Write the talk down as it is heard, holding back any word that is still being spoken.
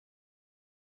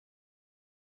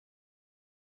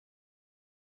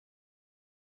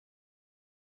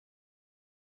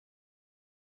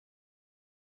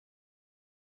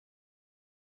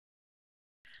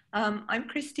I'm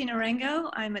Christina Rengo.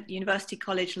 I'm at University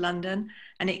College London,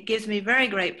 and it gives me very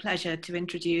great pleasure to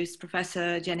introduce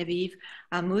Professor Geneviève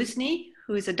Almouzni,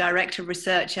 who is a Director of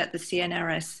Research at the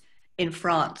CNRS in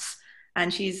France.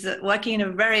 And she's working in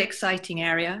a very exciting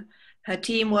area. Her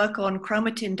team work on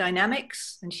chromatin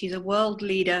dynamics, and she's a world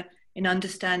leader in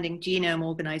understanding genome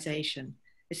organization,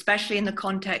 especially in the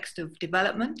context of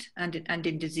development and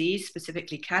in disease,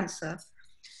 specifically cancer.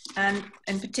 And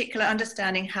in particular,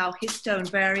 understanding how histone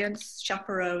variants,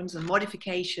 chaperones, and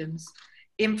modifications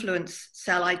influence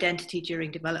cell identity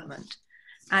during development.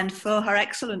 And for her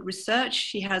excellent research,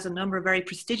 she has a number of very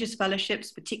prestigious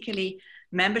fellowships, particularly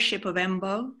membership of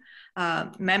EMBO,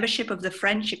 membership of the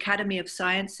French Academy of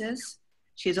Sciences.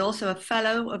 She is also a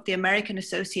fellow of the American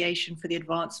Association for the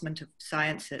Advancement of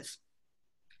Sciences.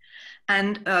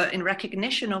 And in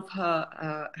recognition of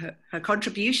her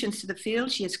contributions to the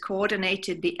field, she has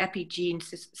coordinated the EpiGene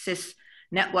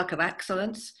Network of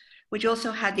Excellence, which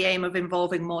also had the aim of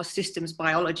involving more systems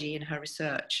biology in her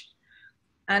research.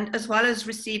 And as well as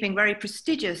receiving very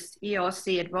prestigious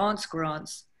ERC advanced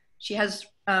grants, she has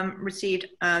received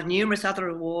numerous other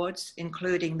awards,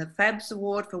 including the FEBS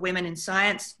Award for Women in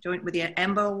Science, joint with the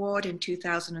EMBO Award in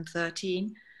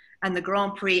 2013, and the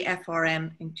Grand Prix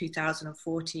FRM in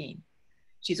 2014.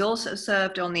 She's also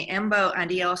served on the EMBO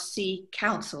and ERC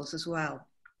councils as well.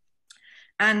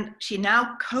 And she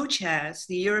now co-chairs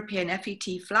the European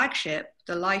FET flagship,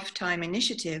 the Lifetime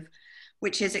Initiative,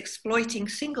 which is exploiting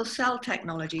single cell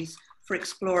technologies for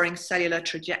exploring cellular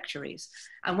trajectories,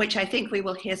 and which I think we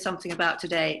will hear something about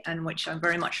today, and which I'm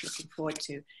very much looking forward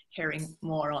to hearing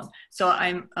more on. So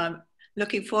I'm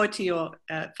looking forward to your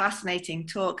fascinating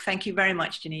talk. Thank you very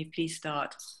much, Geneviève. Please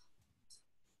start.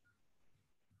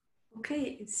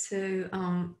 Okay, so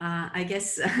I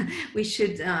guess we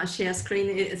should share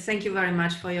screen. Thank you very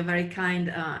much for your very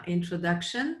kind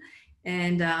introduction.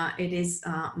 And it is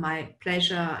my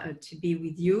pleasure to be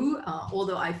with you,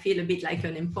 although I feel a bit like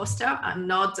an imposter. I'm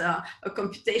not a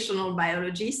computational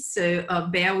biologist, so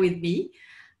bear with me.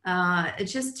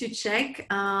 Just to check,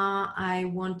 I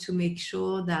want to make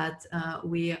sure that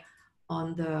we're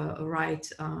on the right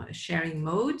sharing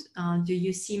mode. Do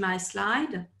you see my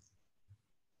slide?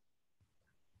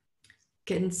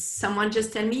 Can someone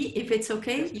just tell me if it's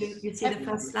okay? You see the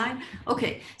first slide?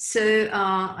 Okay, so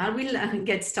I will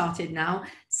get started now.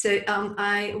 So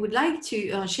I would like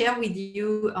to share with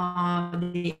you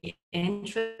the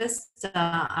interest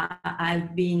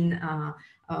I've been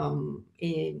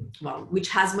which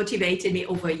has motivated me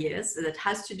over years, that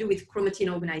has to do with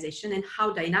chromatin organization and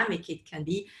how dynamic it can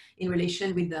be in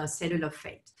relation with the cellular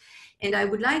fate. And I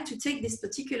would like to take this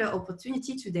particular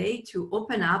opportunity today to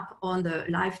open up on the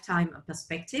lifetime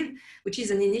perspective, which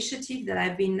is an initiative that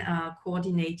I've been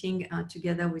coordinating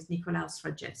together with Nikolaus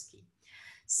Rajewski.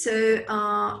 So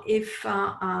if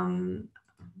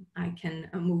I can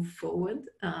move forward,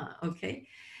 okay.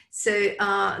 So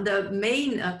the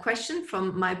main question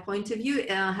from my point of view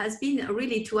has been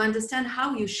really to understand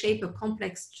how you shape a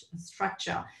complex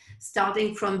structure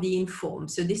starting from the inform.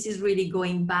 So this is really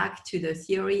going back to the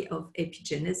theory of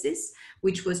epigenesis,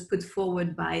 which was put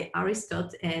forward by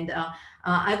Aristotle. And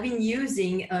I've been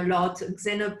using a lot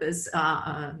Xenopus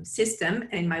system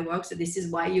in my work. So this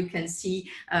is why you can see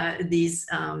these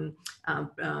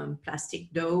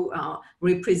plastic dough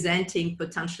representing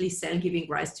potentially cell giving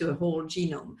rise to a whole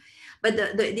genome. But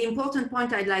the important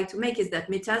point I'd like to make is that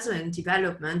metazoan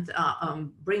development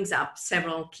brings up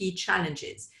several key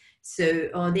challenges.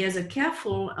 So there's a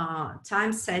careful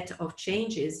time set of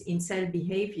changes in cell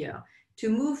behavior to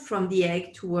move from the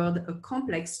egg toward a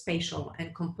complex spatial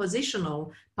and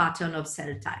compositional pattern of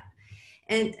cell type.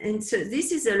 And so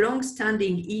this is a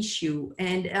long-standing issue.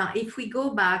 And if we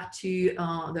go back to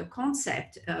the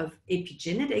concept of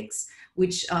epigenetics,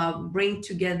 which bring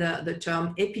together the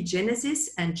term epigenesis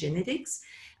and genetics,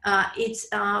 it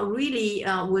really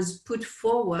was put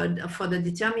forward for the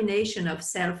determination of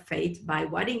cell fate by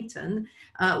Waddington,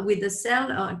 with the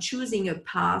cell choosing a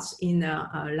path in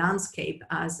a landscape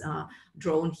as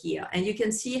drawn here. And you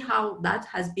can see how that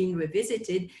has been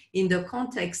revisited in the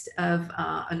context of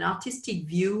an artistic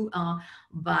view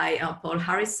by Paul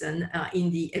Harrison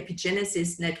in the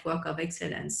Epigenesis Network of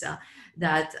Excellence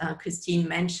that Christine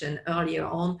mentioned earlier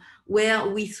on, where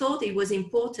we thought it was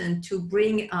important to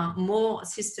bring more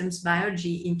systems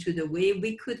biology into the way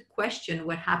we could question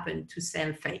what happened to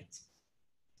cell fate.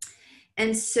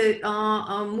 And so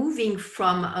moving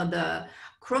from the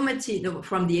chromatin,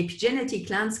 from the epigenetic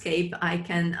landscape, I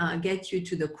can get you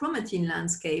to the chromatin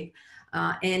landscape.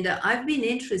 And I've been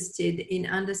interested in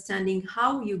understanding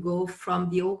how you go from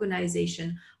the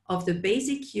organization of the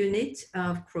basic unit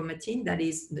of chromatin, that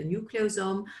is the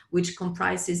nucleosome, which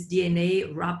comprises DNA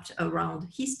wrapped around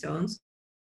histones.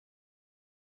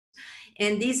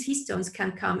 And these histones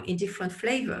can come in different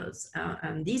flavors.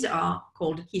 And these are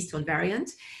called histone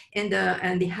variants. And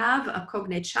they have a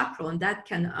cognate chaperone that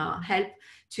can help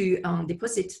to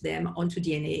deposit them onto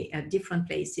DNA at different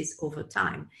places over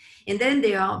time. And then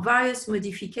there are various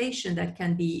modifications that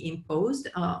can be imposed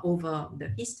over the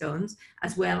histones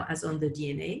as well as on the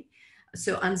DNA.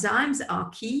 So enzymes are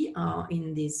key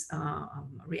in these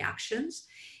reactions.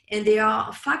 And there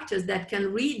are factors that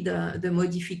can read the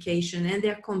modification and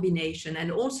their combination, and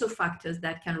also factors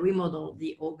that can remodel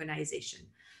the organization.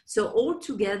 So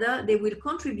altogether, they will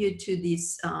contribute to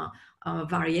this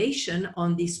variation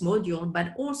on this module, but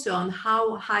also on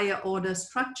how higher order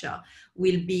structure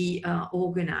will be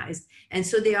organized. And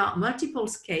so there are multiple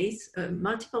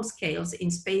scales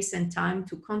in space and time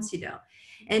to consider.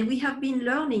 And we have been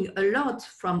learning a lot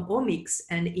from omics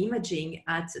and imaging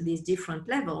at this different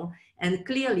level. And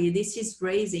clearly, this is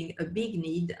raising a big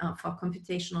need for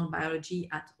computational biology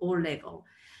at all levels.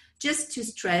 Just to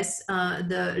stress,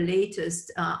 the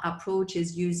latest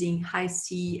approaches using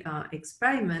high-C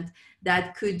experiment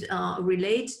that could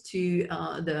relate to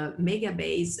the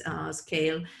megabase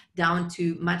scale down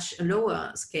to much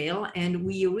lower scale. And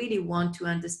we really want to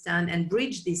understand and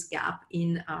bridge this gap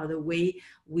in the way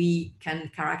we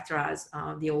can characterize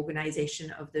the organization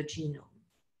of the genome.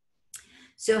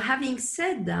 So having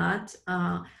said that,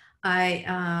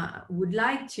 I would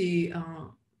like to,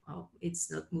 oh, it's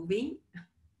not moving.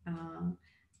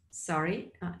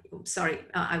 Sorry,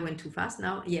 I went too fast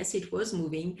now. Yes, it was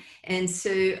moving. And so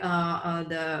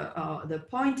the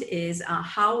point is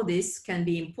how this can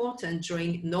be important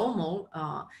during normal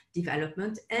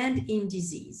development and in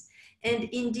disease. And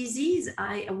in disease,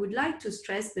 I would like to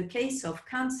stress the case of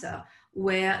cancer,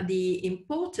 where the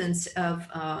importance of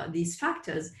these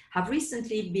factors have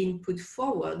recently been put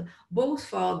forward, both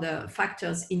for the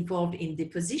factors involved in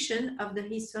deposition of the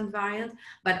histone variant,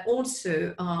 but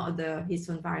also the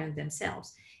histone variant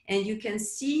themselves. And you can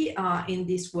see in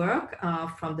this work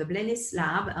from the Blenis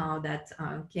lab that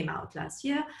came out last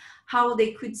year, how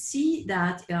they could see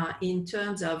that in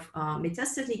terms of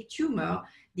metastatic tumor,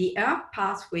 the ERK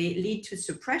pathway lead to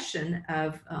suppression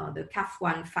of the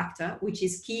CAF1 factor, which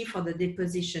is key for the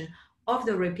deposition of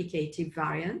the replicative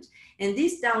variant. And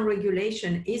this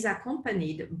downregulation is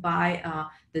accompanied by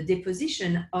the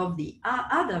deposition of the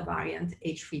other variant,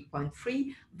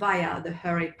 H3.3, via the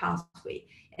HERE pathway.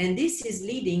 And this is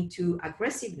leading to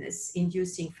aggressiveness,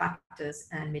 inducing factors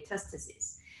and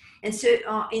metastasis. And so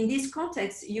in this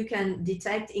context, you can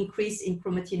detect increase in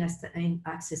chromatin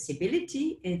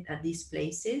accessibility at these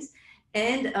places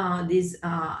and this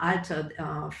altered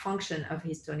function of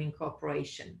histone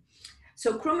incorporation.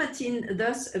 So chromatin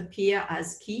thus appear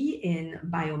as key in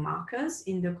biomarkers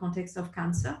in the context of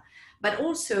cancer, but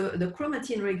also the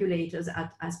chromatin regulators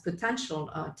as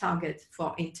potential target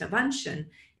for intervention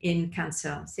in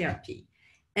cancer therapy.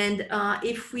 And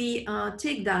if we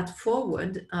take that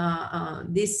forward,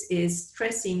 this is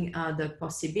stressing the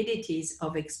possibilities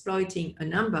of exploiting a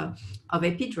number of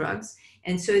epidrugs.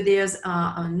 And so there's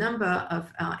a number of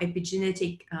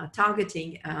epigenetic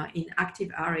targeting in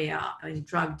active area in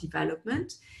drug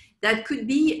development that could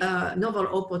be novel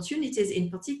opportunities, in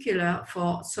particular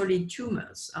for solid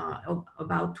tumors,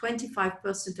 about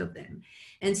 25% of them.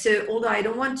 And so, although I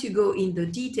don't want to go in the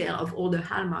detail of all the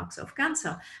hallmarks of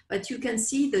cancer, but you can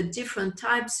see the different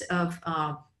types of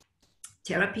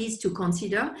therapies to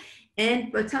consider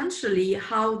and potentially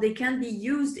how they can be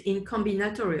used in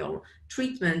combinatorial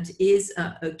treatment is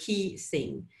a key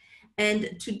thing.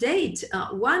 And to date,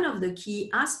 one of the key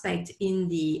aspects in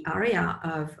the area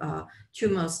of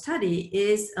tumor study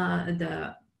is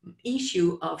the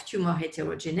issue of tumor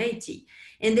heterogeneity.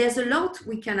 And there's a lot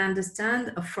we can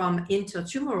understand from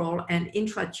intertumoral and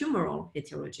intratumoral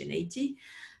heterogeneity,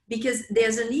 because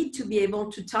there's a need to be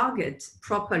able to target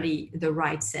properly the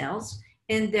right cells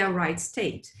and their right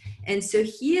state. And so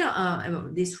here,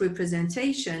 this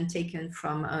representation taken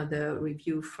from the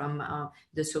review from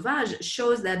the Sauvage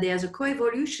shows that there's a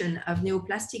coevolution of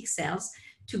neoplastic cells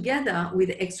together with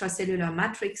extracellular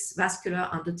matrix, vascular,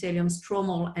 endothelium,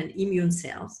 stromal, and immune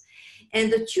cells.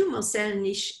 And the tumor cell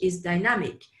niche is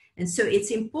dynamic. And so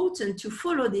it's important to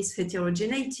follow this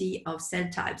heterogeneity of cell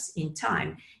types in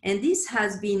time. And this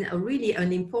has been really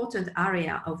an important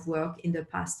area of work in the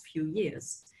past few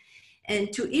years. And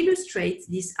to illustrate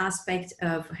this aspect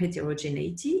of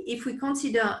heterogeneity, if we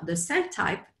consider the cell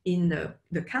type in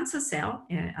the cancer cell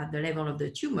at the level of the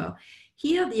tumor,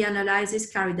 here the analysis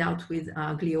carried out with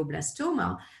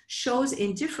glioblastoma shows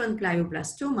in different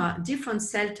glioblastoma different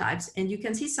cell types, and you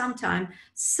can see sometimes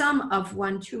some of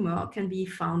one tumor can be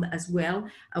found as well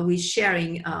with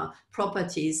sharing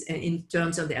properties in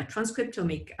terms of their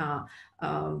transcriptomic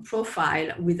profile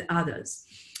with others.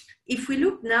 If we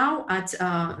look now at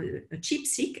a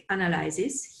ChIP-seq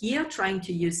analysis, here trying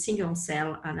to use single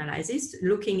cell analysis,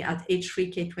 looking at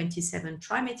H3K27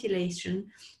 trimethylation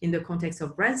in the context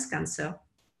of breast cancer,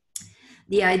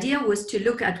 the idea was to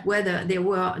look at whether there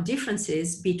were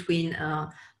differences between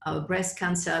breast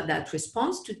cancer that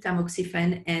responds to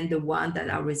tamoxifen and the one that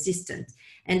are resistant.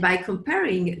 And by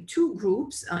comparing two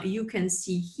groups, you can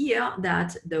see here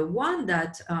that the one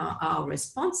that are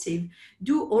responsive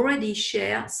do already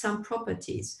share some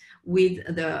properties with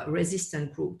the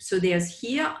resistant group. So there's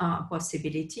here a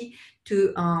possibility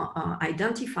to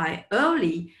identify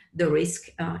early the risk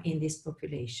in this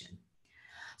population.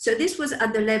 So this was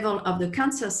at the level of the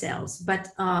cancer cells, but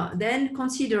then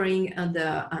considering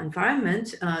the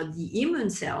environment, the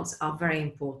immune cells are very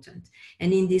important.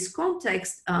 And in this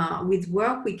context, with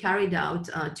work we carried out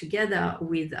together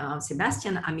with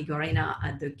Sebastian Amigorena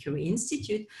at the Curie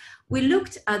Institute, we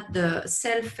looked at the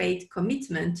cell fate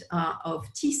commitment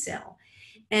of T cell.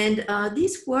 And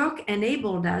this work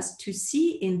enabled us to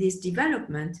see in this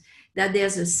development that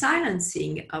there's a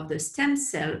silencing of the stem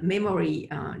cell memory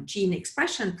gene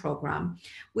expression program,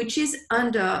 which is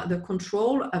under the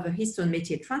control of a histone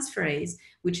methyltransferase,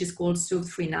 which is called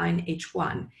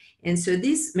SOV39H1. And so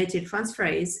this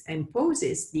methyltransferase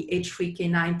imposes the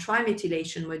H3K9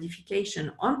 trimethylation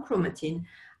modification on chromatin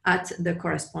at the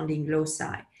corresponding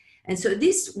loci. And so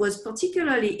this was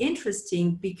particularly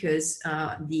interesting because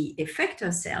the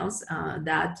effector cells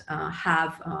that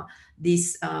have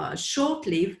this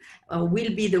short-lived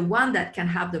will be the one that can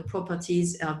have the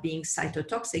properties of being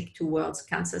cytotoxic towards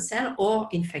cancer cell or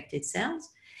infected cells.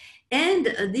 And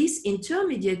this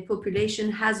intermediate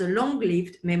population has a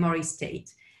long-lived memory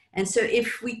state. And so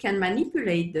if we can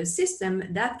manipulate the system,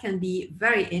 that can be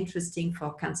very interesting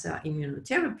for cancer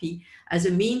immunotherapy as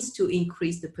a means to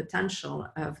increase the potential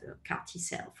of the CAR T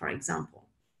cell, for example.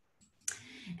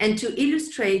 And to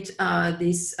illustrate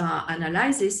this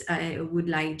analysis, I would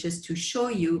like just to show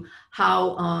you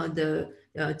how the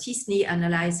TSNE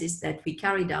analysis that we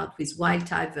carried out with wild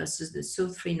type versus the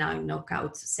SOV39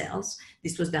 knockout cells.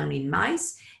 This was done in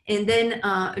mice. And then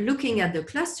looking at the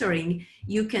clustering,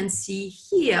 you can see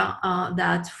here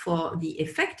that for the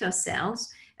effector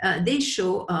cells, they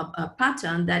show a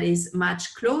pattern that is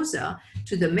much closer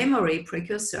to the memory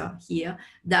precursor here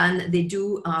than they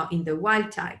do in the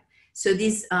wild type. So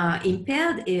these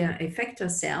impaired effector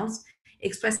cells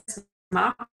express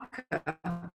marker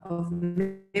of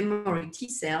memory T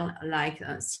cell like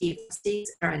CF6,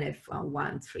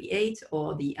 RNF138,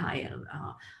 or the IL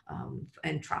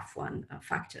and TRAF1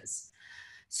 factors.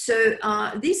 So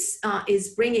this is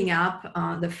bringing up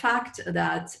the fact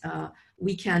that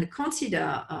we can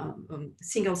consider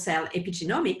single cell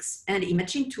epigenomics and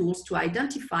imaging tools to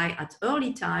identify at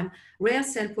early time rare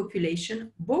cell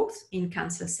population, both in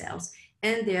cancer cells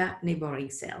and their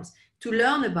neighboring cells, to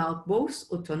learn about both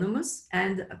autonomous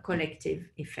and collective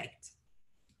effect.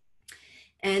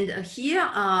 And here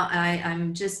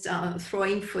I'm just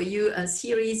throwing for you a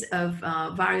series of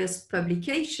various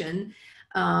publications,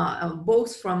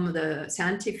 both from the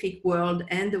scientific world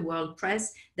and the world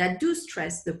press, that do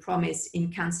stress the promise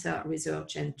in cancer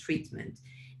research and treatment.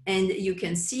 And you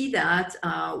can see that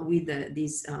with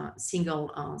this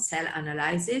single cell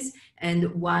analysis,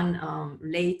 and one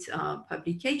late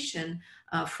publication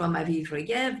from Aviv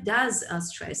Regev does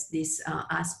stress this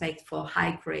aspect for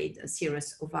high-grade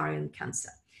serous ovarian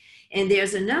cancer. And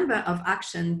there's a number of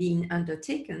actions being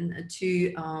undertaken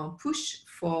to push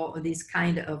for this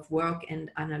kind of work and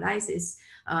analysis.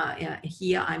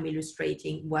 Here I'm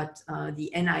illustrating what the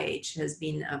NIH has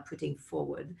been putting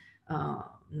forward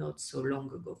not so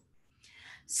long ago.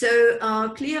 So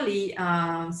clearly,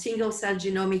 single cell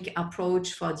genomic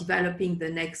approach for developing the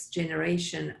next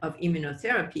generation of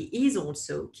immunotherapy is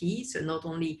also key. So not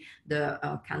only the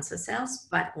cancer cells,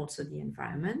 but also the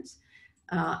environment.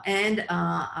 And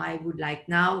I would like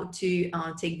now to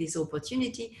take this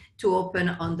opportunity to open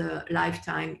on the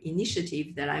Lifetime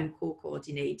Initiative that I'm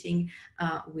co-coordinating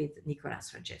with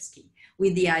Nicolas Rajewski,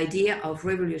 with the idea of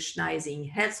revolutionizing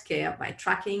healthcare by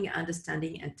tracking,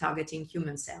 understanding, and targeting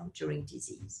human cells during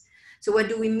disease. So what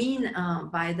do we mean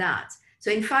by that?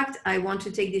 So in fact, I want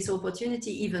to take this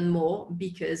opportunity even more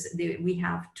because we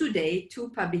have today 2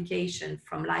 publications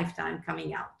from Lifetime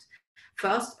coming out.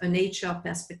 First, a Nature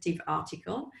Perspective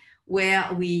article where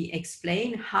we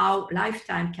explain how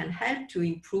Lifetime can help to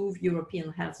improve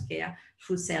European healthcare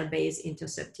through cell-based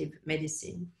interceptive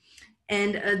medicine.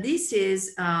 And this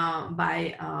is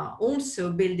by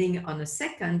also building on a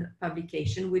second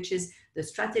publication, which is the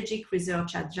Strategic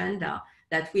Research Agenda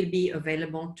that will be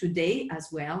available today as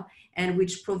well, and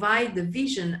which provide the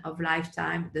vision of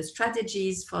Lifetime, the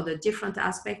strategies for the different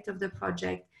aspects of the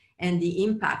project, and the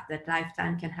impact that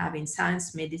Lifetime can have in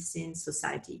science, medicine,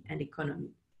 society, and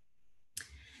economy.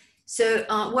 So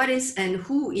what is and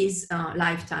who is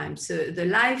Lifetime? So the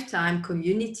Lifetime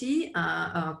community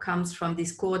comes from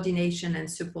this coordination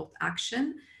and support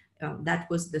action. That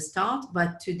was the start,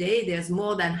 but today there's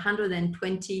more than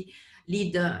 120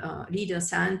 leader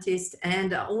scientists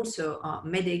and also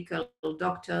medical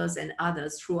doctors and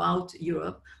others throughout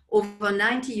Europe, over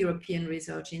 90 European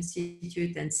research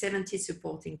institutes and 70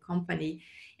 supporting companies,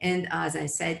 and as I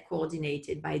said,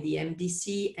 coordinated by the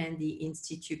MDC and the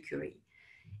Institut Curie.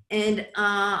 And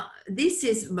this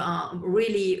is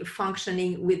really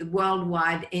functioning with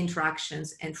worldwide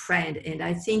interactions and friends. And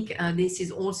I think this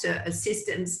is also a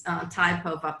systems type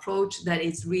of approach that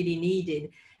is really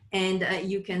needed. And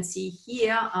you can see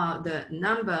here the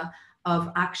number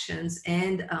of actions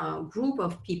and group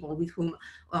of people with whom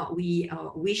we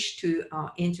wish to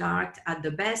interact at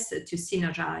the best to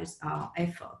synergize our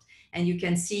effort. And you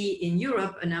can see in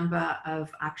Europe a number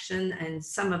of actions, and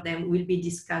some of them will be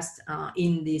discussed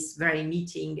in this very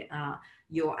meeting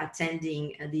you're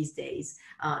attending these days,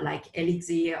 like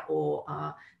Elixir or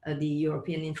the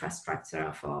European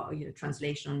Infrastructure for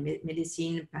Translational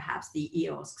Medicine, perhaps the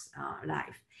EOSC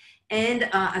Life. And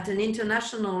at an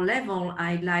international level,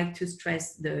 I'd like to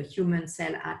stress the Human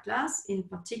Cell Atlas in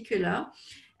particular,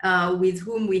 with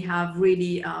whom we have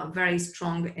really very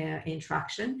strong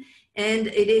interaction. And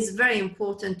it is very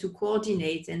important to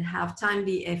coordinate and have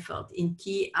timely effort in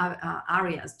key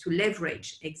areas to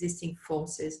leverage existing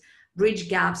forces, bridge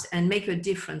gaps, and make a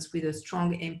difference with a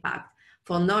strong impact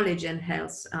for knowledge and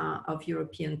health of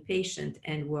European patients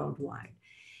and worldwide.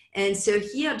 And so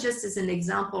here, just as an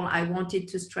example, I wanted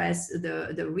to stress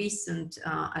the recent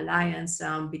alliance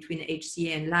between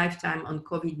HCA and Lifetime on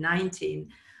COVID-19,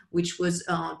 which was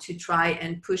to try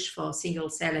and push for single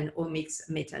cell and omics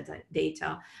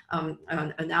metadata,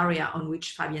 an area on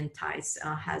which Fabian Theis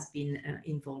has been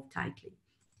involved tightly.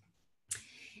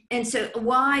 And so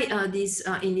why these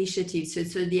initiatives?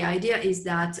 So the idea is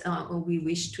that we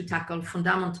wish to tackle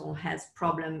fundamental health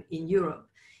problem in Europe.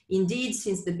 Indeed,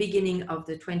 since the beginning of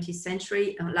the 20th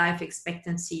century, life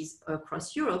expectancies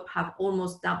across Europe have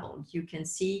almost doubled. You can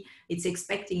see it's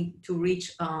expecting to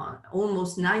reach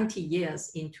almost 90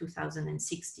 years in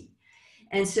 2060.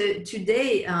 And so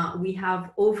today we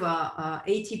have over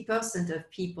 80% of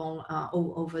people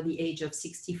over the age of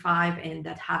 65 and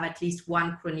that have at least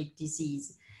one chronic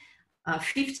disease.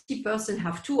 50%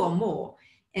 have 2 or more.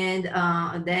 And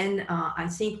then I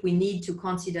think we need to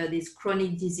consider this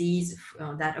chronic disease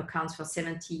that accounts for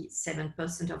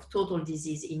 77% of total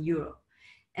disease in Europe,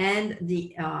 and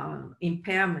the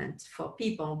impairment for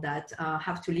people that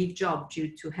have to leave job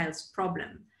due to health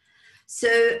problem. So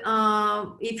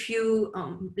if you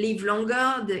live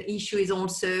longer, the issue is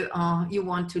also you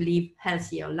want to live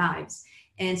healthier lives.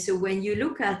 And so when you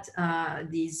look at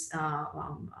this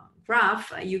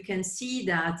graph, you can see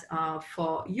that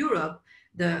for Europe,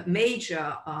 the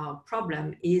major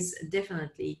problem is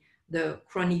definitely the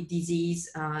chronic disease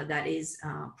that is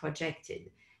projected.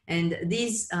 And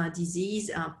this disease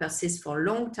persists for a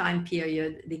long time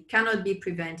period. They cannot be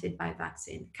prevented by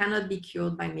vaccine, cannot be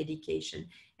cured by medication,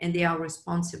 and they are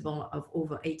responsible of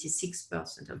over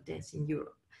 86% of deaths in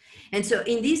Europe. And so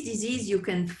in this disease, you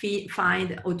can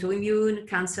find autoimmune,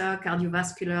 cancer,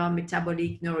 cardiovascular,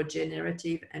 metabolic,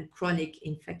 neurodegenerative, and chronic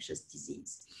infectious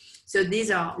disease. So these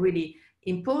are really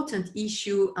important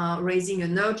issue raising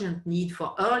an urgent need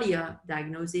for earlier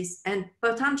diagnosis and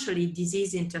potentially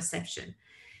disease interception.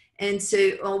 And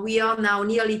so we are now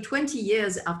nearly 20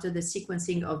 years after the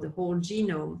sequencing of the whole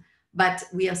genome, but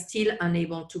we are still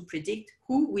unable to predict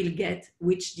who will get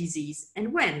which disease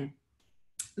and when.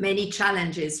 Many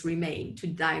challenges remain to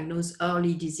diagnose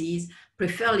early disease,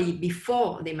 preferably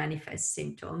before they manifest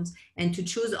symptoms, and to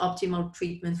choose optimal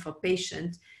treatment for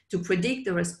patients, to predict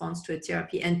the response to a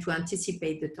therapy, and to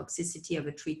anticipate the toxicity of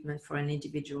a treatment for an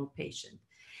individual patient.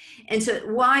 And so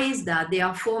why is that? There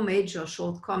are 4 major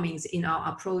shortcomings in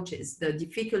our approaches: the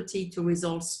difficulty to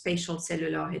resolve spatial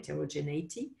cellular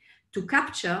heterogeneity, to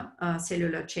capture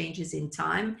cellular changes in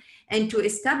time and to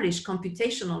establish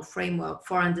computational framework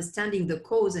for understanding the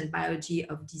cause and biology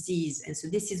of disease. And so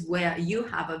this is where you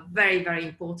have a very, very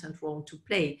important role to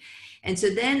play. And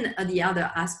so then the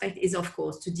other aspect is, of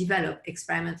course, to develop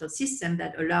experimental systems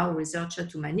that allow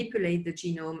researchers to manipulate the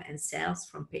genome and cells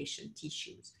from patient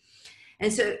tissues.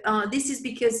 And so this is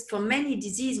because for many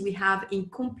diseases, we have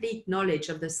incomplete knowledge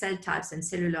of the cell types and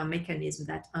cellular mechanisms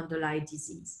that underlie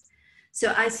disease.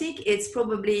 So I think it's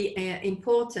probably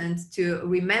important to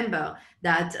remember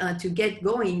that to get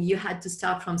going, you had to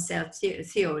start from cell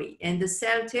theory. And the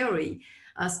cell theory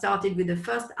started with the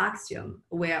first axiom,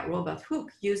 where Robert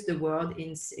Hooke used the word in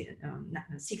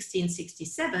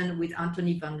 1667 with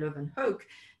Anthony van Leeuwenhoek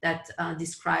that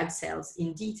described cells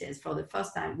in details for the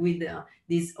first time with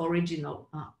this original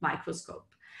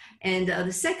microscope. And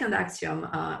the second axiom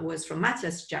was from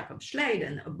Matthias Jakob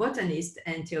Schleiden, a botanist,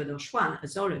 and Theodor Schwann, a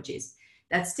zoologist,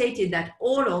 that stated that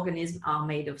all organisms are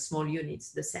made of small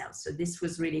units, the cells. So this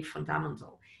was really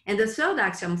fundamental. And the third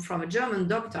axiom from a German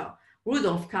doctor,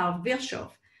 Rudolf Karl Virchow,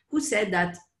 who said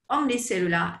that only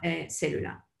cellular is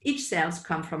cellular. Each cells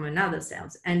come from another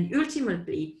cells. And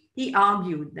ultimately, he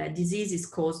argued that disease is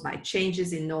caused by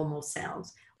changes in normal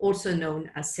cells, also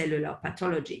known as cellular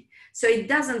pathology. So it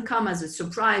doesn't come as a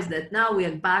surprise that now we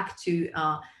are back to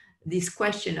this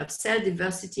question of cell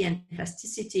diversity and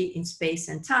plasticity in space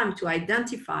and time to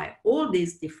identify all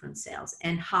these different cells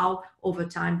and how over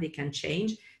time they can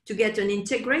change to get an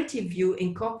integrative view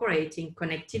incorporating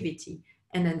connectivity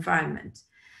and environment.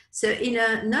 So in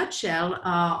a nutshell,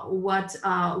 what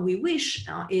we wish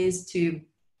is to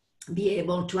be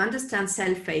able to understand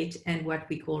cell fate and what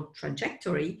we call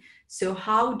trajectory. So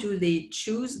how do they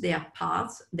choose their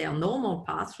path, their normal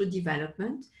path through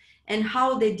development, and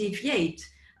how they deviate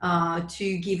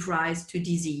to give rise to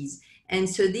disease. And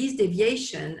so these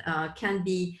deviation can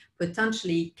be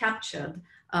potentially captured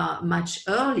much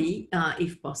early,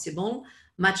 if possible,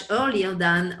 much earlier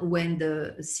than when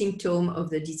the symptom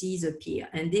of the disease appear.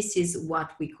 And this is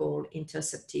what we call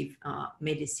interceptive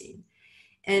medicine.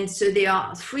 And so there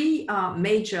are three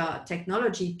major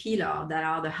technology pillars that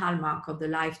are the hallmark of the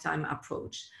lifetime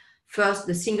approach. First,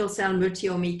 the single cell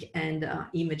multiomic and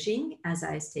imaging, as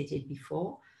I stated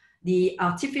before. The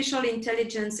artificial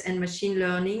intelligence and machine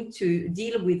learning to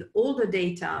deal with all the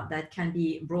data that can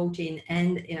be brought in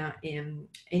and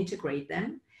integrate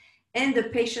them, and the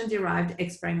patient-derived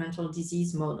experimental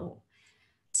disease model.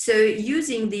 So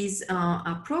using this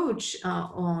approach,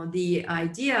 the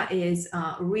idea is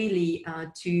really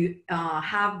to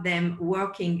have them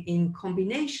working in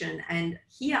combination. And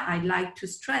here I'd like to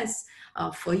stress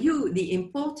for you the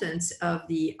importance of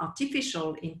the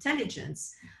artificial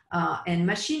intelligence and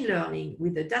machine learning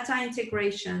with the data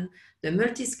integration, the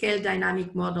multi-scale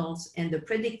dynamic models, and the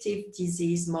predictive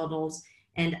disease models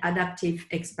and adaptive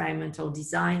experimental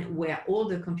design, where all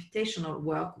the computational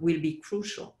work will be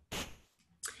crucial.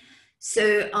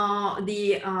 So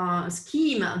the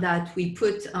scheme that we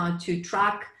put to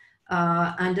track,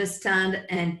 understand,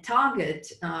 and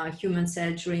target human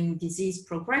cells during disease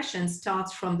progression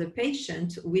starts from the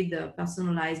patient with the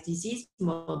personalized disease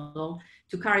model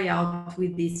to carry out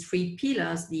with these three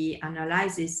pillars, the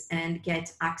analysis and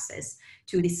get access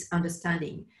to this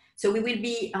understanding. So we will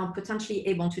be potentially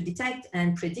able to detect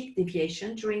and predict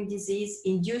deviation during disease,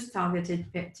 induce targeted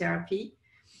therapy,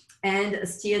 and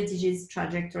steer disease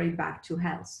trajectory back to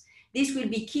health. This will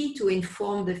be key to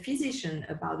inform the physician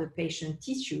about the patient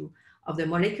tissue of the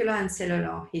molecular and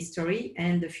cellular history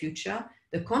and the future,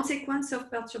 the consequence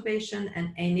of perturbation, and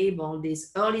enable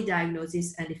this early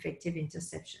diagnosis and effective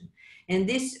interception. And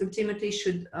this ultimately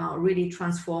should really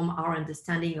transform our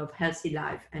understanding of healthy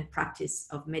life and practice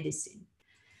of medicine.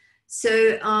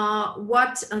 So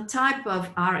what type of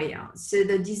area? So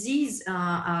the disease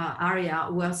area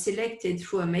were selected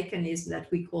through a mechanism that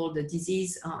we call the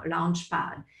disease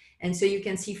launchpad. And so you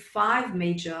can see 5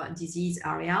 major disease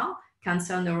areas: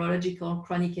 cancer, neurological,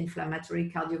 chronic inflammatory,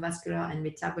 cardiovascular, and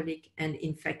metabolic, and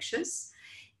infectious.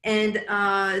 And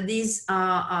these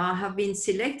have been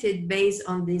selected based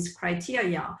on these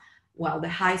criteria. Well, the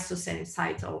high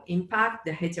societal impact,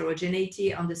 the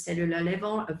heterogeneity on the cellular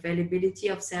level, availability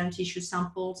of cell and tissue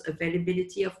samples,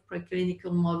 availability of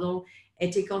preclinical model,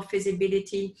 ethical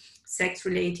feasibility,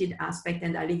 sex-related aspect,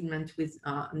 and alignment with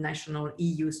national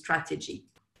EU strategy.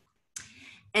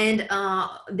 And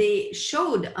they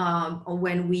showed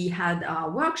when we had a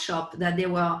workshop that there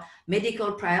were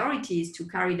medical priorities to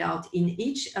carry out in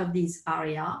each of these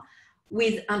areas,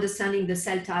 with understanding the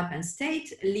cell type and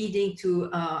state, leading to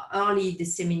early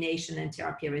dissemination and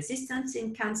therapy resistance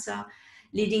in cancer,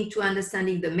 leading to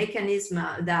understanding the mechanism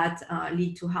that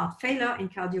lead to heart failure in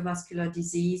cardiovascular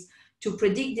disease, to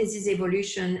predict disease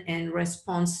evolution and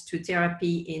response to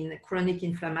therapy in chronic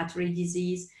inflammatory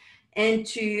disease, and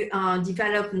to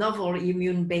develop novel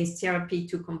immune-based therapy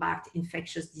to combat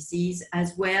infectious disease,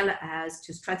 as well as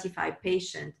to stratify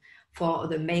patients for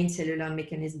the main cellular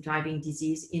mechanism driving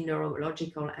disease in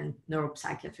neurological and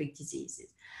neuropsychiatric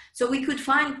diseases. So we could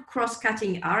find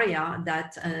cross-cutting area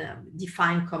that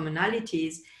define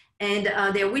commonalities, and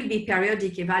there will be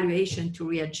periodic evaluation to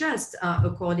readjust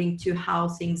according to how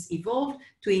things evolve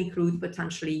to include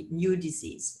potentially new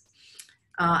disease.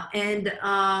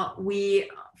 We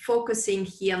focusing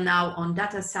here now on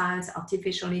data science,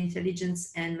 artificial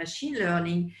intelligence, and machine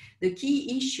learning. The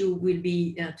key issue will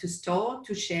be to store,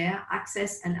 to share,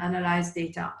 access, and analyze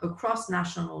data across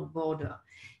national border.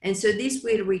 And so this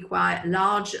will require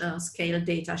large scale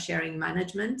data sharing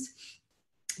management,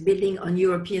 building on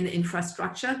European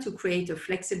infrastructure to create a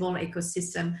flexible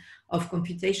ecosystem of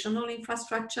computational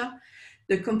infrastructure,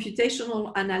 the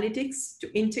computational analytics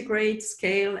to integrate,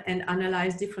 scale, and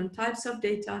analyze different types of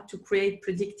data to create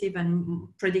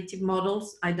predictive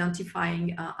models,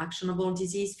 identifying actionable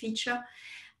disease feature,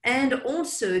 and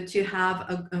also to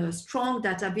have a strong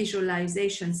data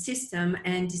visualization system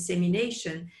and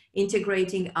dissemination,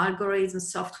 integrating algorithms,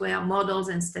 software, models,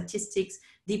 and statistics,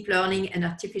 deep learning, and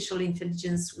artificial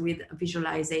intelligence with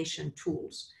visualization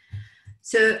tools.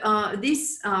 So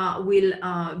this will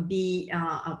be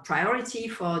a priority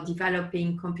for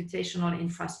developing computational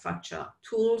infrastructure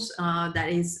tools that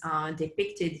is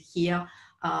depicted here,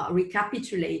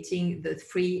 recapitulating the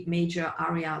three major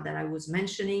areas that I was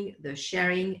mentioning: the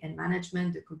sharing and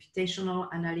management, the computational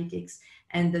analytics,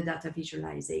 and the data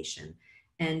visualization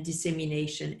and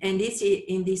dissemination. And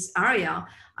in this area,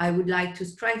 I would like to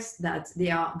stress that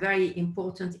there are very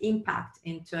important impact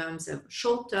in terms of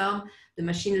short-term, the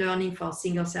machine learning for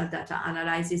single-cell data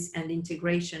analysis and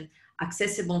integration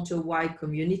accessible to a wide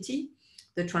community,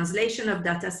 the translation of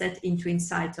data set into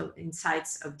insights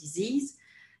of disease,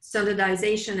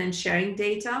 standardization and sharing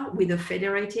data with a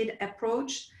federated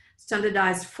approach,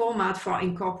 standardized format for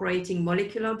incorporating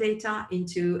molecular data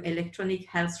into electronic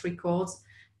health records,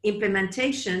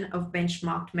 implementation of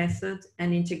benchmarked methods,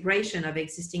 and integration of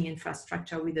existing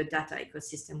infrastructure with a data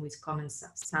ecosystem with common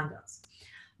standards.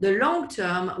 The long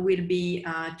term will be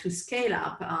to scale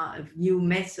up new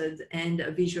methods and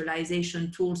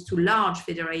visualization tools to large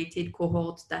federated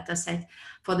cohort data set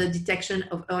for the detection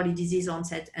of early disease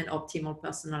onset and optimal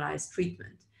personalized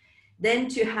treatment. Then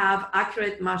to have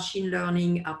accurate machine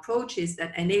learning approaches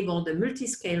that enable the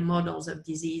multi-scale models of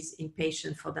disease in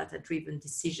patients for data-driven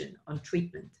decision on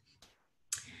treatment.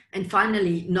 And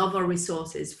finally, novel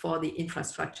resources for the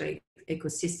infrastructure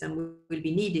ecosystem will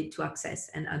be needed to access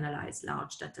and analyze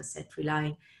large data sets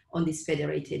relying on these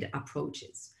federated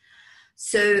approaches.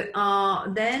 So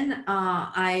then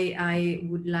I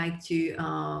would like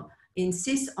to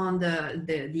insist on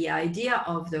the idea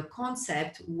of the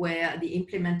concept where the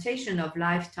implementation of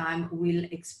lifetime will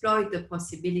exploit the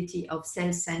possibility of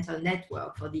cell-centered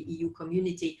network for the EU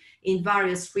community in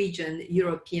various regions,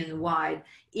 European-wide,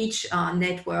 each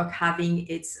network having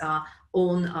its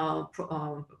own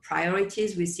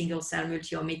priorities with single-cell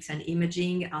multiomics and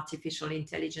imaging, artificial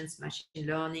intelligence, machine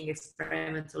learning,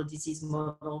 experimental disease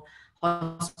model,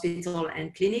 hospital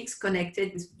and clinics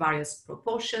connected with various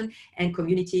proportion, and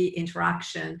community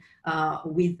interaction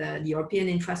with the European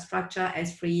infrastructure,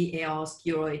 S3, EOSC,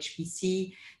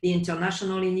 EuroHPC, the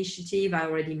international initiative, I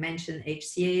already mentioned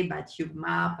HCA, but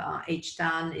HubeMap,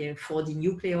 HTAN, 4D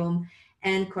nucleome,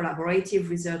 and collaborative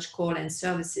research call and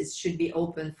services should be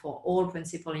open for all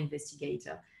principal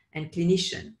investigator and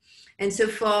clinician. And so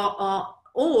for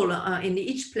all in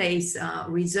each place,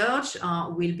 research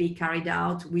will be carried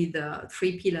out with the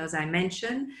three pillars I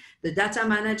mentioned. The data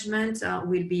management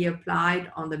will be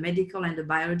applied on the medical and the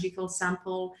biological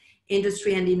sample.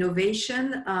 Industry and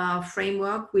innovation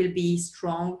framework will be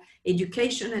strong.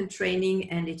 Education and training,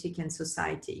 and ethics and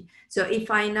society. So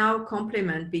if I now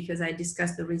complement, because I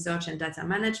discussed the research and data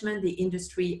management, the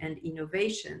industry and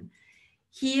innovation,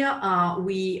 here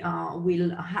we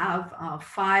will have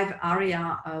 5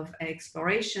 areas of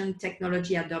exploration: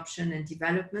 technology adoption and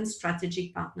development,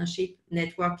 strategic partnership,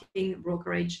 networking,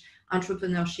 brokerage,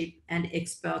 entrepreneurship, and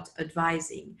expert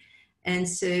advising. And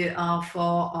so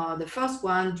for the first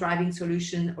one, driving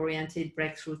solution-oriented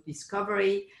breakthrough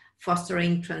discovery,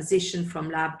 fostering transition from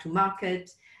lab to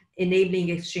market, enabling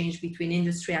exchange between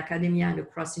industry, academia, and the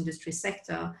cross-industry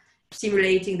sector,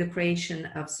 stimulating the creation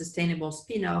of sustainable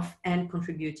spin-off, and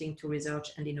contributing to research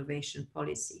and innovation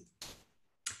policy.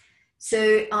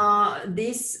 So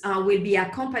this will be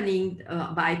accompanied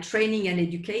by training and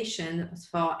education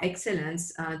for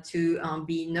excellence to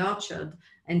be nurtured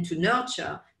and to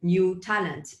nurture new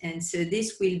talent. And so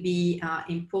this will be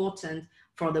important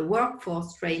for the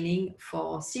workforce training,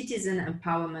 for citizen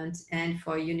empowerment, and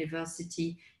for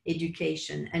university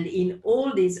education. And in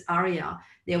all these areas,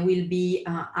 there will be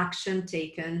action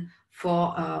taken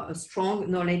for a strong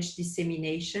knowledge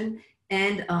dissemination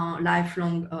and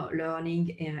lifelong learning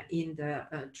in the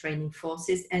training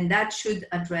forces. And that should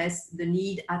address the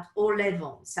need at all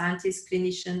levels: scientist,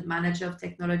 clinician, manager of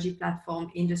technology platform,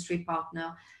 industry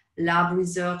partner, lab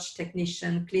research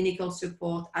technician, clinical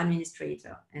support,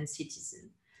 administrator, and citizen.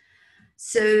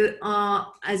 So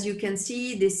as you can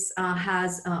see, this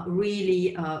has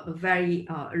really a very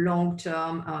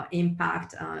long-term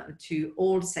impact to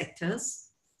all sectors.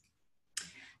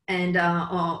 And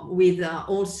with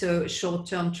also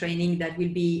short-term training that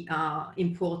will be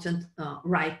important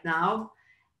right now.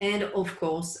 And of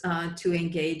course, to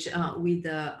engage with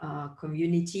the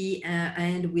community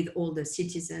and with all the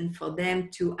citizens for them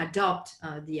to adopt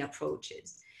the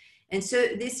approaches. And so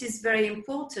this is very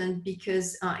important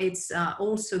because it's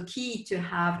also key to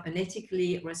have an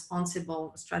ethically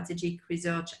responsible strategic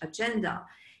research agenda.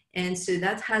 And so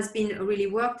that has been really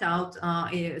worked out,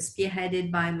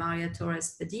 spearheaded by Maria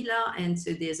Torres Padilla. And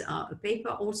so there's a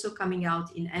paper also coming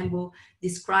out in EMBO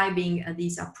describing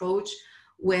this approach,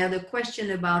 where the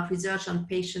question about research on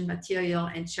patient material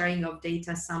and sharing of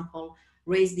data sample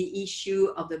raised the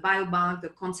issue of the biobank, the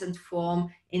consent form,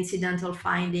 incidental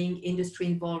finding, industry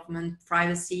involvement,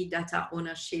 privacy, data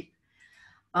ownership,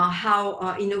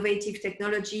 how innovative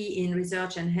technology in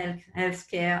research and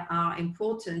healthcare are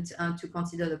important to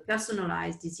consider the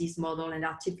personalized disease model and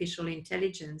artificial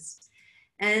intelligence.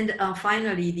 And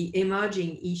finally, the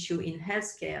emerging issue in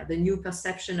healthcare, the new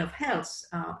perception of health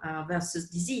versus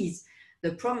disease,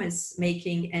 the promise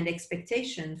making and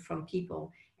expectation from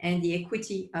people, and the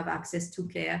equity of access to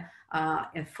care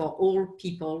for all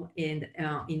people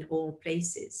in all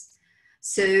places.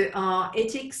 So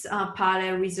ethics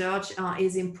parallel research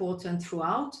is important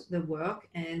throughout the work.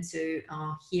 And so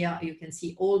here you can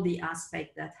see all the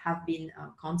aspects that have been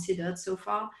considered so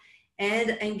far,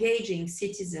 and engaging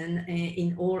citizens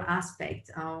in all aspects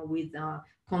with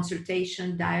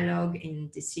consultation, dialogue,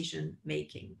 and decision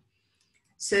making.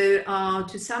 So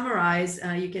to summarize,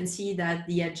 you can see that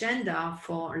the agenda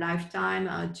for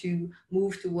Lifetime to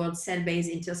move towards cell-based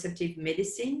interceptive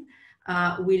medicine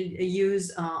will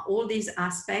use all these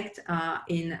aspects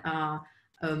in a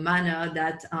manner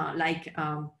that like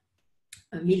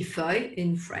millefeuille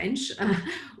in French,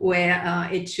 where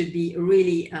it should be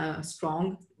really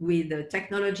strong with the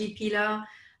technology pillar,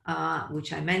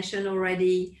 which I mentioned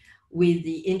already, with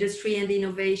the industry and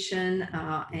innovation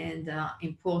and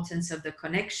importance of the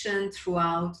connection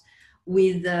throughout,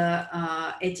 with the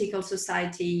ethical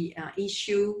society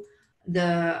issue,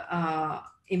 the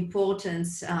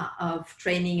importance of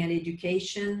training and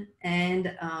education,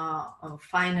 and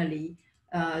finally,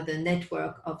 the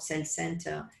network of cell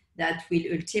center that will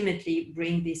ultimately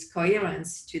bring this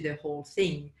coherence to the whole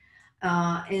thing.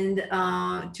 And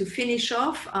to finish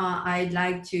off, I'd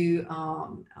like to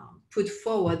put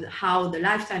forward how the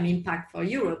lifetime impact for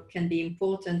Europe can be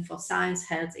important for science,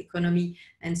 health, economy,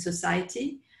 and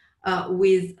society,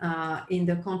 with, in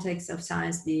the context of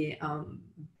science, the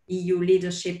EU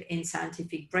leadership in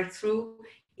scientific breakthrough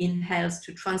in health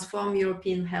to transform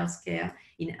European healthcare,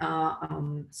 in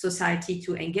society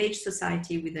to engage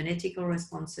society with an ethical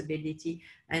responsibility,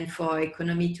 and for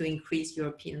economy to increase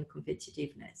European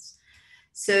competitiveness.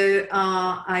 So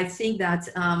I think that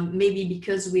maybe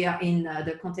because we are in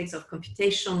the context of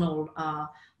computational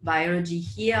biology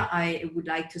here, I would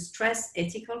like to stress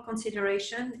ethical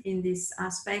consideration in this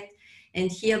aspect. And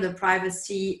here the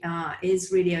privacy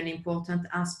is really an important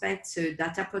aspect. So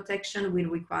data protection will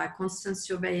require constant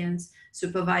surveillance,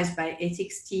 supervised by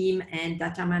ethics team and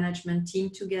data management team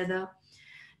together.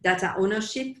 Data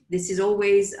ownership, this is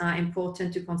always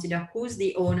important to consider who's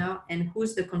the owner and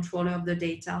who's the controller of the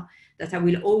data. Data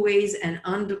will always and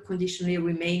unconditionally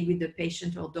remain with the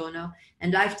patient or donor,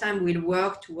 and Lifetime will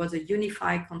work towards a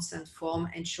unified consent form,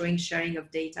 ensuring sharing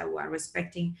of data while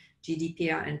respecting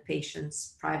GDPR and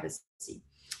patients' privacy.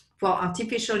 For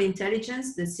artificial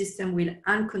intelligence, the system will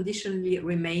unconditionally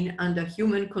remain under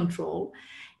human control,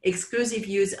 exclusive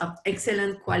use of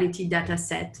excellent quality data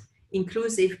set,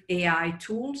 inclusive AI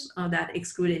tools that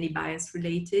exclude any bias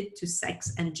related to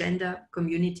sex and gender,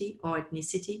 community, or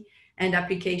ethnicity, and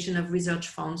application of research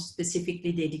funds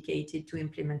specifically dedicated to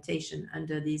implementation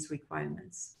under these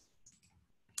requirements.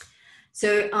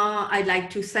 So I'd like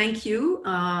to thank you.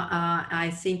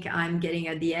 I think I'm getting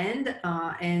at the end,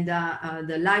 and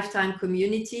the Lifetime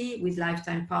community with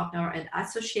Lifetime Partner and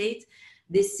Associate.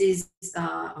 This is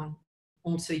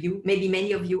also you. Maybe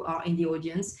many of you are in the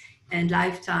audience, and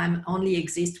Lifetime only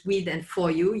exists with and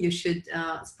for you. You should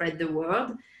spread the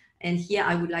word. And here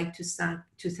I would like to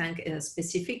thank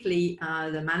specifically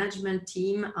the management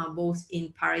team, both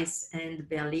in Paris and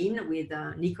Berlin, with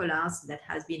Nicolas, that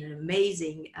has been an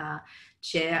amazing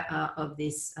chair of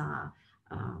this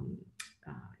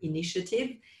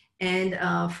initiative. And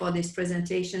for this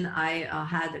presentation, I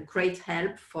had great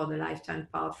help for the Lifetime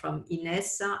part from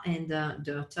Ines and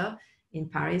Dörte in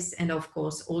Paris. And of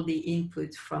course, all the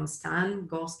input from Stan,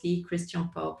 Gorski, Christian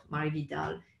Pop, Marie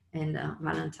Vidal, and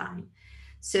Valentine.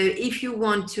 So if you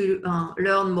want to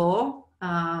learn more,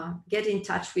 get in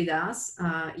touch with us.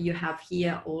 You have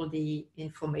here all the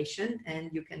information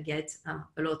and you can get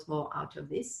a lot more out of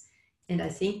this. And I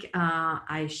think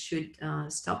I should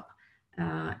stop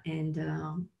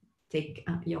and take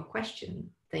your question.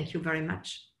 Thank you very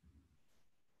much.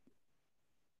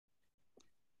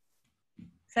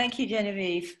 Thank you,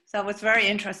 Geneviève. That was very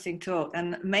interesting talk,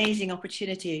 an amazing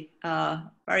opportunity,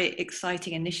 very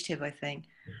exciting initiative, I think.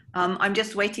 I'm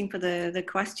just waiting for the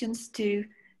questions to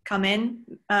come in.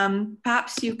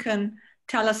 Perhaps you can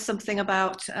tell us something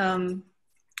about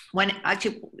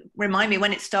actually remind me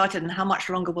when it started and how much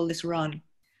longer will this run?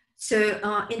 So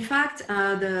in fact,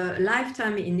 the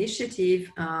Lifetime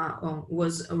initiative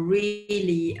was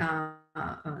really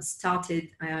started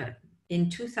in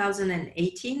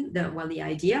 2018. The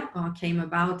idea came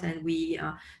about and we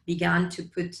began to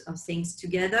put things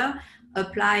together,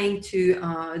 applying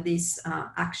to this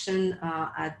action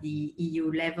at the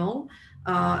EU level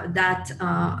that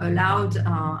allowed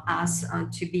us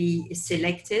to be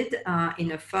selected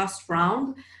in a first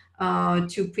round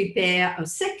to prepare a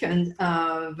second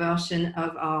version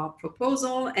of our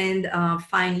proposal. And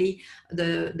finally,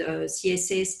 the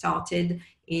CSA started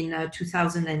in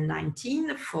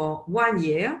 2019 for 1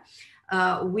 year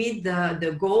with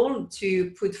the goal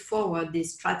to put forward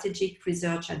this strategic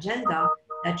research agenda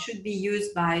that should be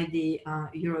used by the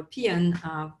European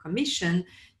Commission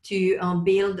to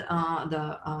build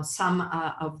some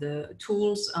of the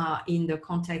tools in the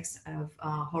context of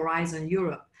Horizon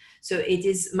Europe. So it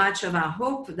is much of our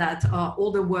hope that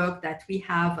all the work that we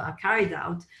have carried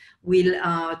out will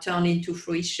turn into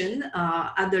fruition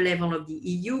at the level of the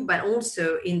EU, but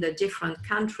also in the different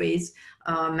countries,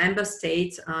 member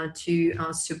states, to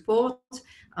support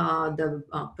the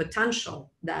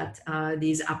potential that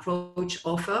these approach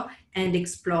offer and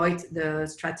exploit the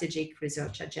strategic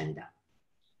research agenda.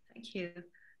 Thank you.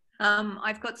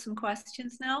 I've got some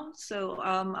questions now. So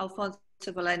Alfonso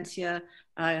Valencia,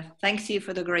 thanks you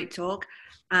for the great talk,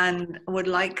 and would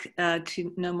like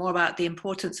to know more about the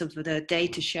importance of the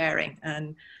data sharing.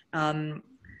 And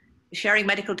sharing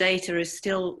medical data is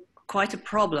still quite a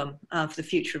problem for the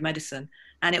future of medicine.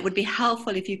 And it would be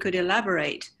helpful if you could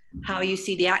elaborate how you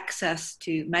see the access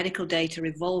to medical data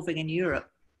evolving in Europe,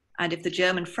 and if the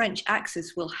German-French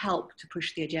axis will help to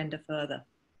push the agenda further.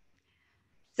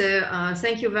 So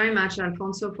thank you very much,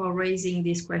 Alfonso, for raising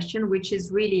this question, which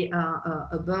is really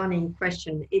a burning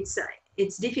question.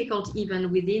 It's difficult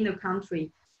even within a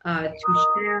country to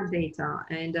share data.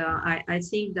 And I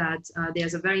think that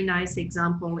there's a very nice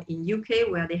example in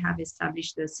UK where they have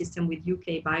established a system with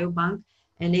UK Biobank,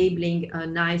 enabling a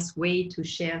nice way to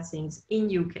share things in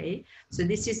UK. So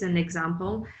this is an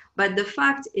example. But the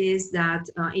fact is that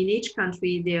in each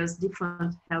country, there's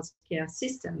different healthcare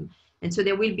system. And so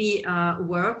there will be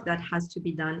work that has to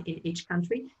be done in each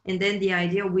country. And then the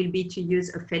idea will be to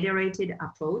use a federated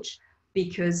approach,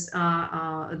 because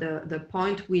the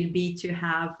point will be to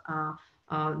have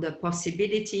the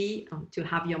possibility to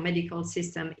have your medical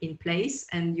system in place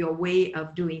and your way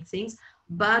of doing things,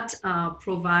 but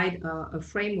provide a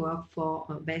framework for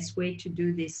a best way to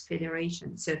do this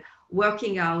federation. So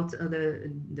working out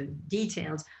the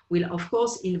details will of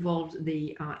course involve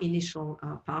the initial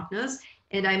partners.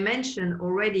 And I mentioned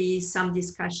already some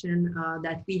discussion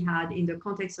that we had in the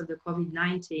context of the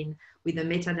COVID-19 with the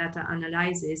metadata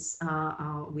analysis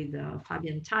with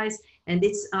Fabian Theis. And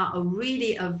it's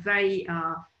really a very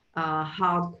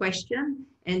hard question.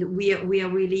 And we are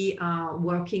really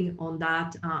working on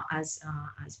that as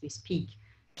we speak.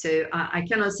 So I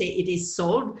cannot say it is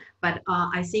solved, but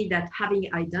I think that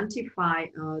having identified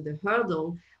the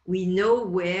hurdle, we know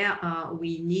where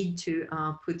we need to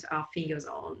put our fingers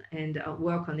on and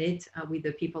work on it with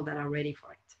the people that are ready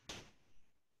for it.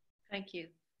 Thank you.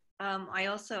 I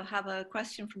also have a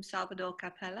question from Salvador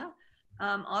Capella.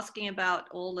 asking about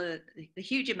all the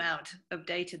huge amount of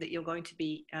data that you're going to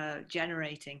be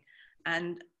generating.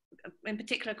 And in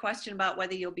particular, a question about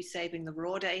whether you'll be saving the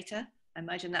raw data. I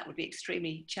imagine that would be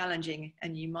extremely challenging,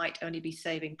 and you might only be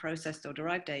saving processed or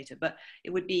derived data, but it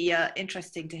would be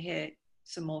interesting to hear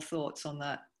some more thoughts on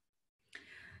that.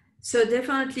 So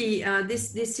definitely,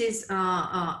 this is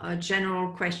a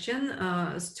general question.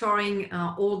 Storing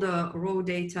all the raw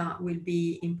data will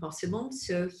be impossible.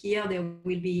 So here there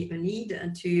will be a need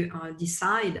to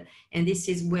decide, and this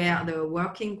is where the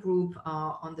working group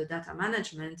on the data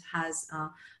management has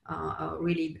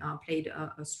really played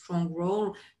a strong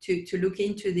role to look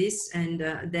into this and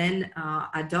then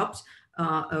adopt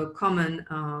a common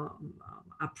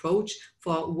approach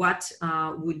for what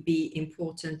would be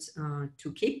important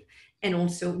to keep, and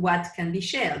also what can be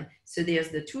shared. So there's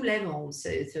the two levels.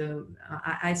 So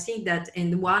I think that,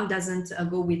 and one doesn't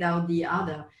go without the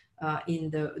other in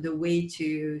the way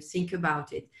to think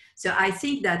about it. So I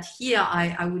think that here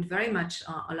I would very much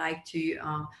like to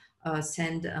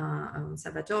send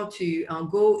Salvatore to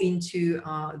go into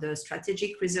the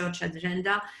strategic research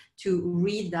agenda, to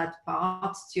read that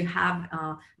part, to have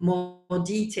more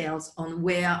details on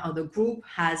where the group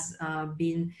has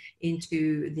been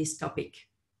into this topic.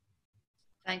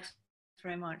 Thanks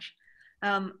very much.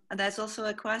 There's also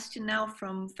a question now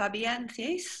from Fabienne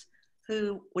Thies,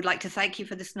 who would like to thank you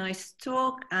for this nice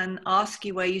talk and ask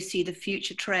you where you see the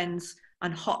future trends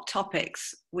and hot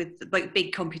topics with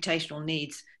big computational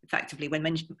needs, effectively,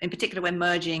 in particular when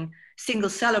merging single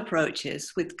cell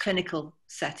approaches with clinical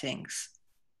settings.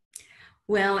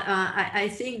 Well, I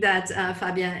think that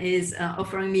Fabian is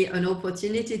offering me an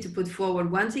opportunity to put forward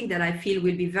one thing that I feel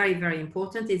will be very, very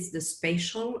important is the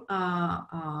spatial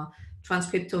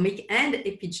transcriptomic and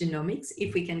epigenomics,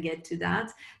 if we can get to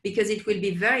that, because it will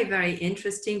be very, very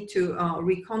interesting to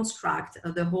reconstruct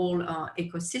the whole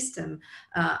ecosystem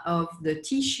of the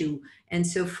tissue. And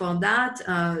so for that,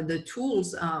 the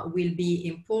tools will be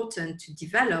important to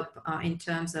develop in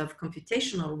terms of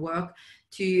computational work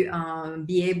to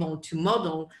be able to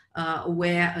model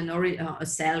where a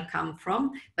cell comes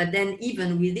from, but then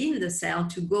even within the cell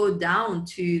to go down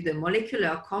to the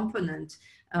molecular component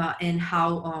and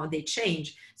how they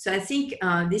change. So I think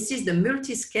this is the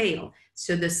multi-scale.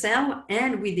 So the cell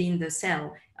and within the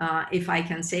cell, if I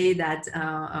can say that,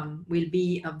 will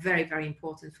be very, very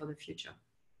important for the future.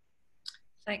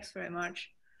 Thanks very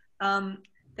much.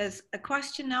 There's a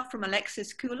question now from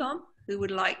Alexis Coulomb, who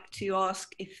would like to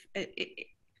ask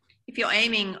if you're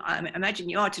aiming, I imagine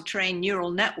you are, to train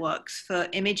neural networks for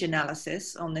image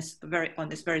analysis on this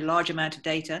very large amount of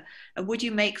data, would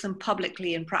you make them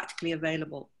publicly and practically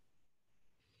available?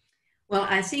 Well,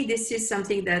 I think this is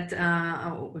something that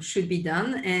should be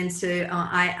done. And so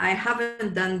I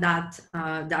haven't done that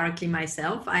directly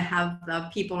myself. I have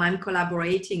people I'm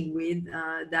collaborating with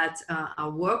that are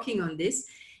working on this.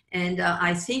 And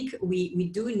I think we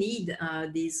do need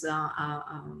this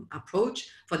approach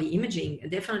for the imaging,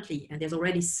 definitely. And there's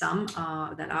already some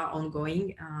that are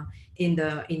ongoing in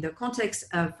the context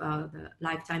of the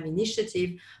Lifetime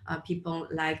Initiative. People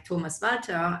like Thomas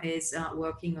Walter is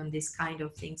working on this kind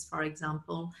of things, for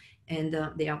example. And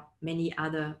there are many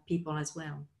other people as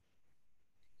well.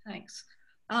 Thanks.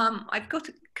 I've got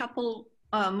a couple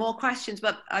more questions,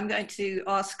 but I'm going to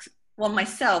ask one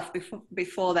myself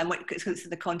before then, because it's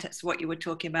in the context of what you were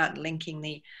talking about, linking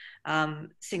the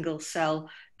single cell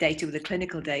data with the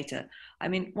clinical data. I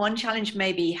mean, one challenge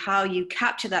may be how you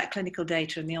capture that clinical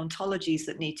data and the ontologies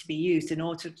that need to be used in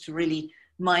order to really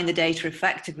mine the data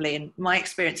effectively. And my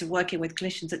experience of working with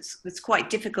clinicians, it's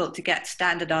quite difficult to get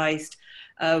standardized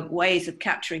ways of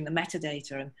capturing the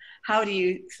metadata. And how do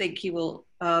you think you will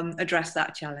address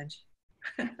that challenge?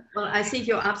 Well, I think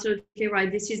you're absolutely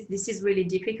right. This is really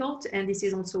difficult, and this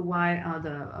is also why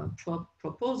the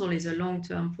proposal is a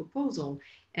long-term proposal.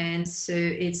 And so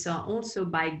it's also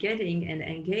by getting and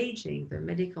engaging the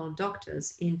medical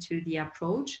doctors into the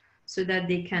approach, so that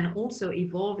they can also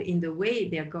evolve in the way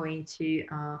they're going to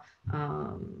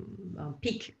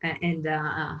pick and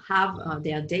have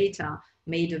their data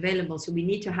made available. So we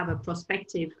need to have a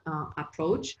prospective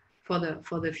approach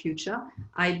for the future.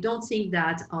 I don't think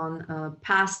that on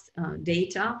past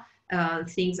data,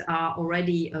 things are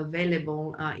already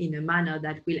available in a manner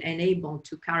that will enable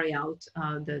to carry out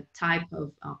the type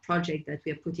of project that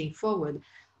we are putting forward.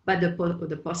 But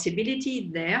the possibility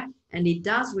there, and it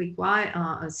does require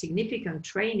a significant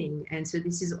training. And so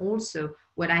this is also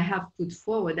what I have put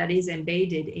forward that is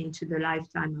embedded into the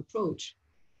lifetime approach.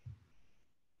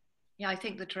 Yeah, I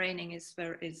think the training is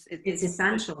it's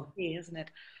essential, key, isn't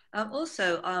it?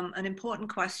 Also, an important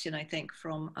question, I think,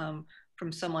 from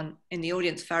someone in the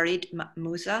audience, Farid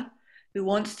Musa, who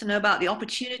wants to know about the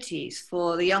opportunities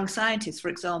for the young scientists, for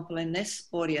example, in this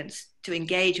audience, to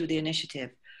engage with the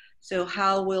initiative. So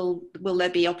how will there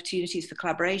be opportunities for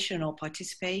collaboration or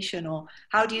participation, or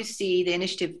how do you see the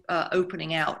initiative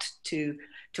opening out to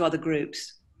other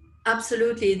groups?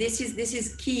 Absolutely, this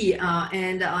is key,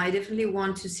 and I definitely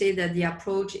want to say that the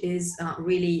approach is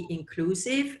really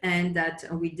inclusive, and that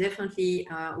we definitely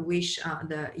wish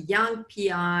the young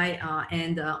PI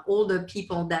and all the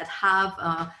people that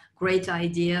have great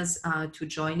ideas to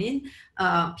join in.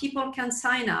 People can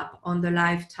sign up on the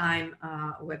Lifetime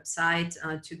website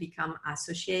to become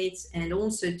associates, and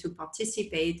also to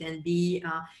participate and be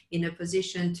in a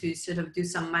position to sort of do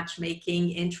some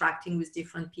matchmaking, interacting with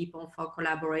different people for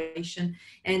collaboration.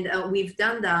 And we've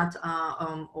done that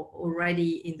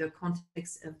already in the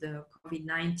context of the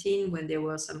COVID-19, when there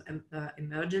was some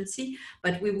emergency,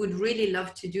 but we would really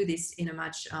love to do this in a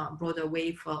much broader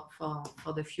way for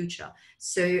the future.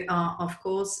 So of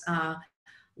course,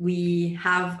 we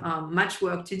have much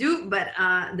work to do, but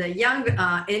the young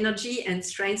energy and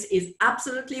strength is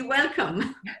absolutely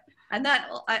welcome. And that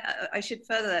I should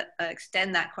further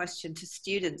extend that question to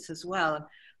students as well.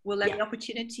 Will there be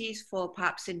opportunities for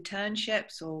perhaps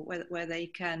internships, or where they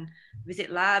can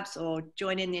visit labs or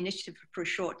join in the initiative for a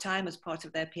short time as part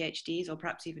of their PhDs, or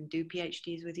perhaps even do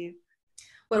PhDs with you?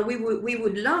 Well, we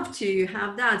would love to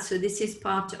have that. So this is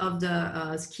part of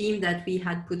the scheme that we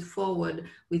had put forward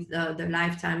with the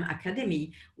Lifetime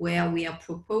Academy, where we are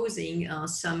proposing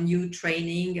some new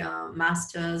training,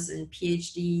 masters and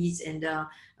PhDs,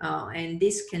 and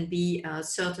this can be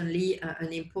certainly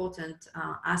an important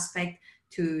aspect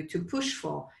to push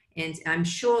for. And I'm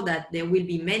sure that there will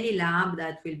be many labs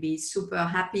that will be super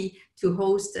happy to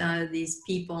host these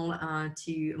people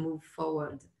to move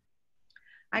forward.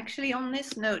 Actually, on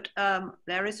this note,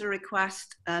 there is a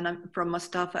request from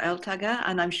Mustafa Eltaga,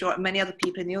 and I'm sure many other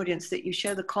people in the audience, that you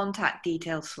show the contact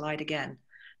details slide again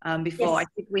before. Yes.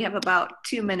 I think we have about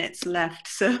 2 minutes left.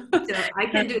 So I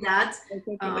can do that,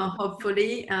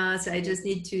 hopefully. So I just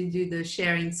need to do the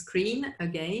sharing screen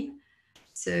again.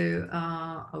 So,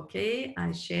 okay,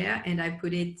 I share and I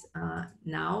put it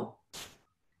now.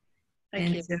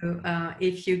 Thank you. So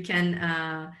if you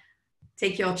can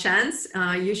take your chance,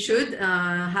 you should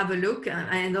have a look,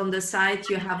 and on the site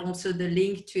you have also the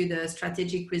link to the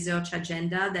strategic research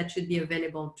agenda that should be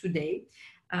available today,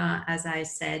 as I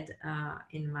said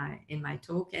in my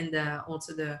talk, and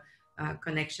also the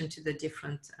connection to the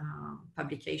different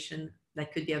publication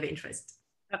that could be of interest.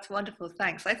 That's wonderful,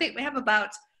 thanks. I think we have about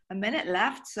a minute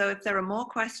left, so if there are more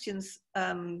questions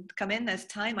come in, there's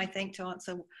time, I think, to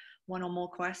answer one or more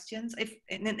questions. If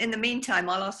in the meantime,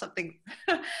 I'll ask something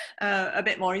a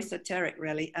bit more esoteric,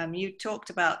 really. You talked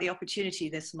about the opportunity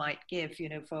this might give, you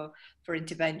know, for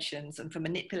interventions and for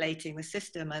manipulating the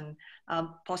system, and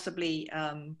possibly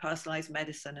personalized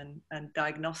medicine and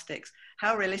diagnostics.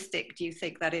 How realistic do you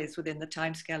think that is within the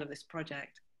timescale of this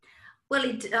project? Well,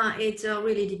 it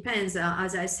really depends.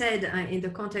 As I said, in the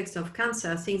context of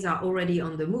cancer, things are already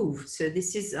on the move. So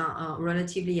this is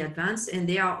relatively advanced, and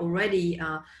they are already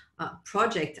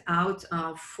project out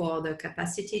for the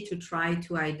capacity to try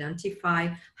to identify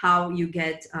how you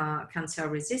get cancer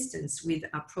resistance with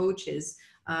approaches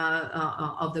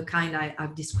of the kind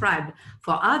I've described.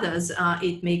 For others,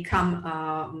 it may come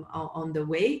on the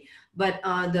way, but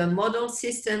the model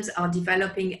systems are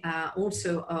developing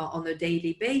also on a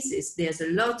daily basis. There's a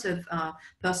lot of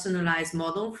personalized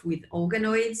models with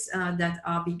organoids that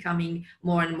are becoming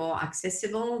more and more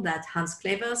accessible, that Hans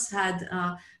Clevers had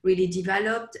really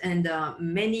developed, and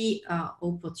many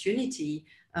opportunity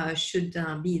should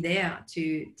be there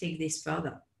to take this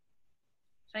further.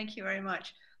 Thank you very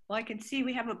much. Well, I can see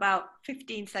we have about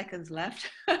 15 seconds left.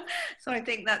 So I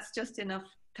think that's just enough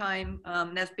time.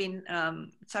 There's been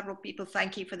several people,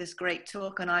 thank you for this great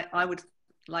talk. And I would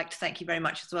like to thank you very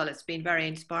much as well. It's been very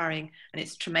inspiring and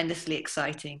it's tremendously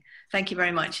exciting. Thank you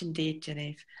very much indeed,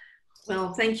 Geneviève.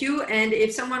 Well, thank you. And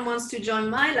if someone wants to join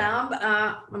my lab,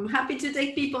 I'm happy to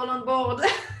take people on board.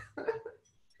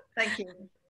 Thank you.